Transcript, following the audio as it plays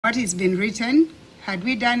what has been written. Had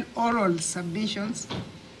we done oral submissions,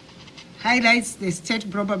 highlights the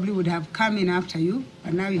state probably would have come in after you,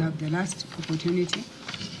 but now you have the last opportunity.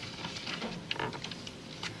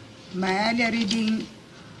 My earlier reading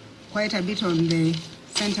quite a bit on the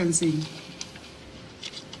sentencing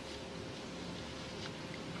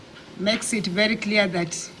makes it very clear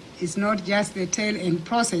that it's not just the tail end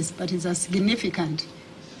process, but it's a significant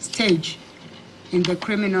stage in the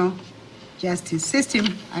criminal justice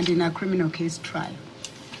system and in a criminal case trial.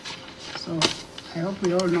 So I hope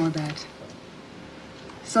we all know that.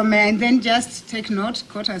 So may I then just take note,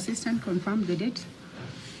 court assistant, confirm the date?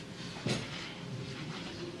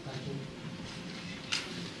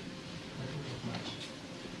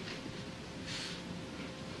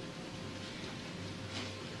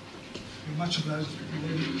 Much obliged.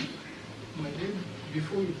 My lady,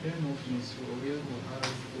 before you turn off Ms. Owell,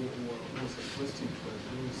 who was requesting to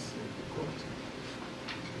address the court,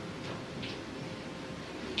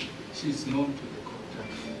 she's known to the court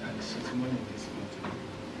and she's known in this matter.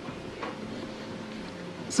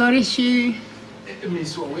 Sorry, she...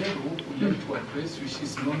 Ms. Owell, who would like to address you,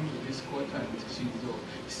 she's known to this court and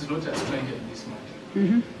she's not a stranger in this matter.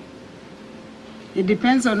 Mm-hmm. It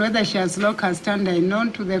depends on whether she has lost her standard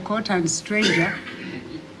known to the court and stranger,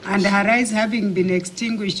 and her eyes having been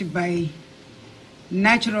extinguished by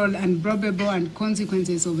natural and probable and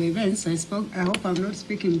consequences of events. I hope I'm not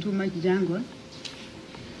speaking too much jargon.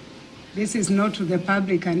 This is not to the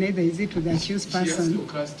public, and neither is it to the accused person. She has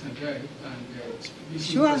to cast her eye, and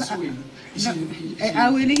sure, I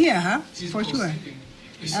will hear her, for sure.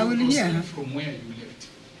 I will hear her. From where you left.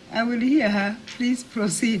 I will hear her. Please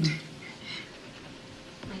proceed.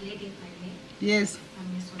 My lady, if I may. Yes.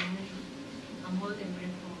 I'm Ms. Onyeka. I'm holding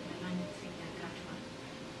breath for Milimani Law.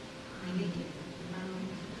 My lady,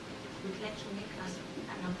 would like to make us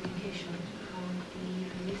an application for the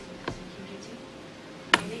release of the security.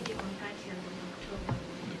 My lady, on 30th of October.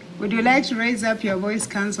 Would you like to raise up your voice,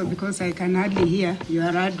 counsel, because I can hardly hear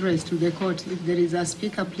your address to the court. If there is a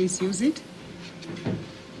speaker, please use it.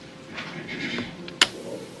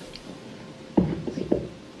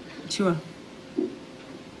 Sure.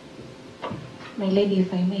 My lady,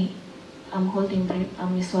 if I may, I'm holding brief.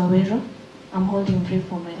 I'm Ms. Wawero. I'm holding brief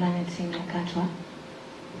for Milimani Law.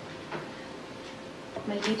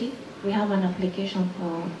 My lady, we have an application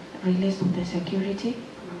for release of the security.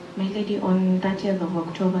 My lady, on 30th of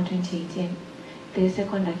October 2018, the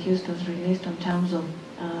second accused was released on terms of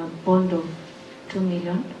bond of 2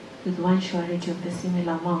 million with one surety of the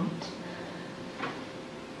similar amount.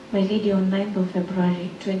 My lady, on 9th of February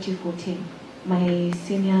 2014, my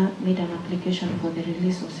senior made an application for the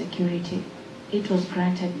release of security. It was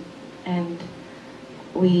granted, and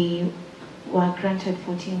we were granted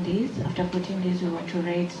 14 days. After 14 days, we were to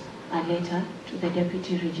write a letter to the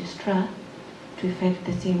deputy registrar to effect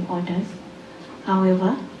the same orders.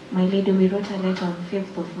 However, my lady, we wrote a letter on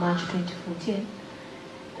 5th of March 2014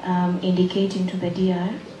 indicating to the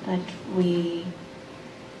DR that we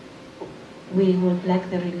would like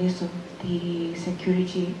the release of the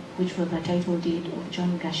security, which was the title deed of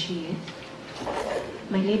John Gashie.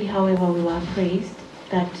 My lady, however, we were appraised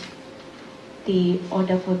that the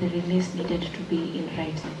order for the release needed to be in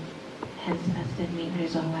writing. Hence, that's the main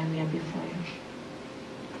reason why we are before you.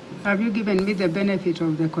 Have you given me the benefit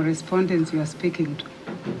of the correspondence you are speaking to?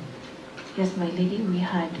 Yes, my lady, we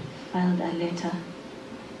had filed a letter.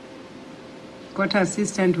 Court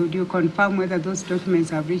assistant, would you confirm whether those documents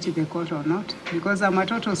have reached the court or not? Because I'm a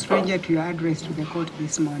total stranger to your address to the court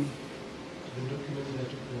this morning. The documents that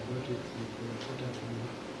you have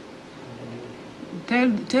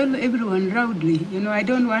got it, Tell everyone loudly. You know, I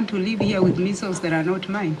don't want to live here with missiles that are not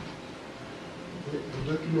mine. the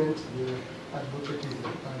document the advocate is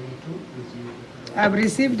referring to is you. I've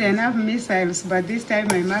received enough missiles, but this time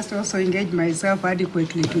I must also engage myself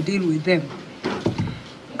adequately to deal with them.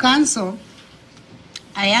 Counsel,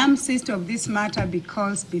 I am seized of this matter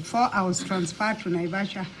because before I was transferred to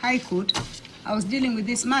Naivasha High Court, I was dealing with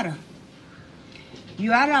this matter.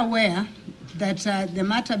 You are aware that the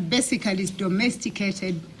matter basically is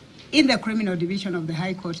domesticated in the criminal division of the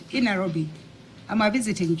High Court in Nairobi. I'm a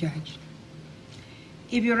visiting judge.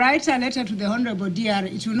 If you write a letter to the Honorable DR,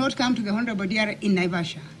 it will not come to the Honorable DR in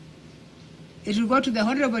Naivasha. It will go to the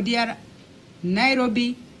Honorable DR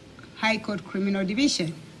Nairobi High Court Criminal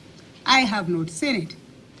Division. I have not seen it.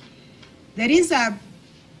 There is a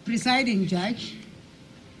presiding judge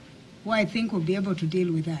who I think will be able to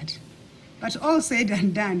deal with that. But all said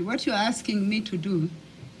and done, what you're asking me to do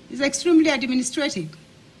is extremely administrative.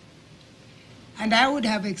 And I would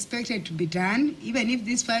have expected to be done, even if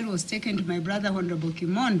this file was taken to my brother, Honorable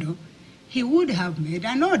Kimondo, he would have made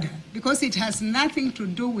an order because it has nothing to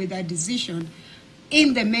do with a decision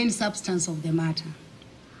in the main substance of the matter.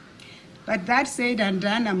 But that said and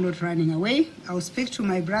done, I'm not running away. I'll speak to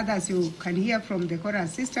my brother, as you can hear from the court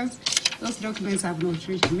assistants. Those documents have not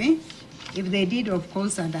reached me. If they did, of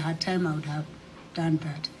course, and I had time, I would have done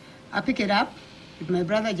that. I'll pick it up with my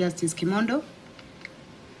brother, Justice Kimondo.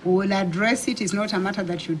 We will address it. It's not a matter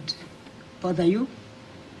that should bother you.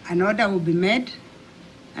 An order will be made.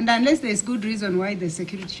 And unless there's good reason why the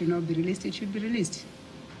security should not be released, it should be released.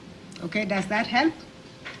 Okay, does that help?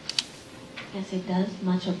 Yes, it does.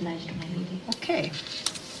 Much obliged, my lady. Okay.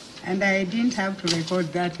 And I didn't have to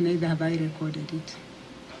record that, neither have I recorded it.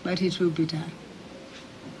 But it will be done.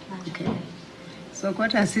 Much Okay. obliged. So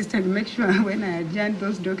court assistant, make sure when I adjourn,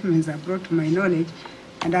 those documents are brought to my knowledge,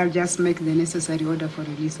 and I'll just make the necessary order for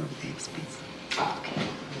release of the XPs. Okay.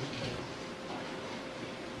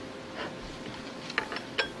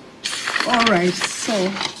 All right,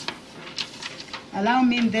 so allow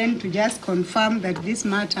me then to just confirm that this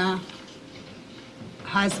matter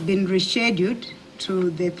has been rescheduled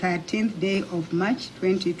to the 13th day of March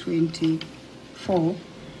 2024.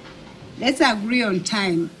 Let's agree on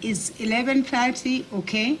time. Is 11:30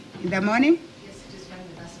 okay in the morning? Yes, it is fine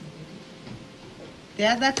with us, my lady. The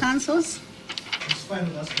other councils? It's fine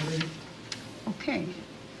with us, my lady. Okay.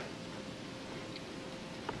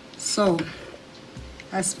 So,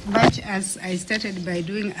 as much as I started by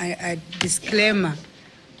doing a disclaimer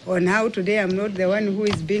on how today I'm not the one who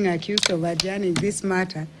is being accused of adjourning this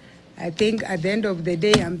matter, I think at the end of the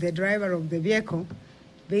day, I'm the driver of the vehicle,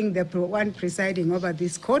 being the one presiding over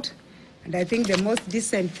this court. And I think the most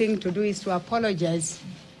decent thing to do is to apologize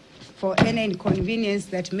for any inconvenience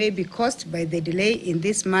that may be caused by the delay in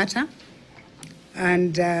this matter,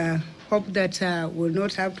 and hope that we'll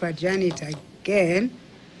not have to adjourn it again,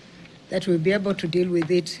 that we'll be able to deal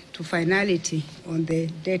with it to finality on the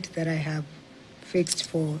date that I have fixed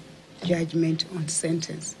for judgment on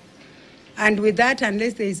sentence. And with that,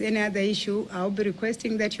 unless there is any other issue, I'll be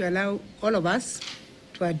requesting that you allow all of us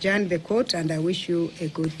to adjourn the court, and I wish you a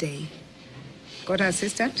good day. Court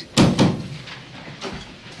assistant?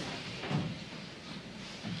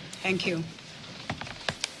 Thank you.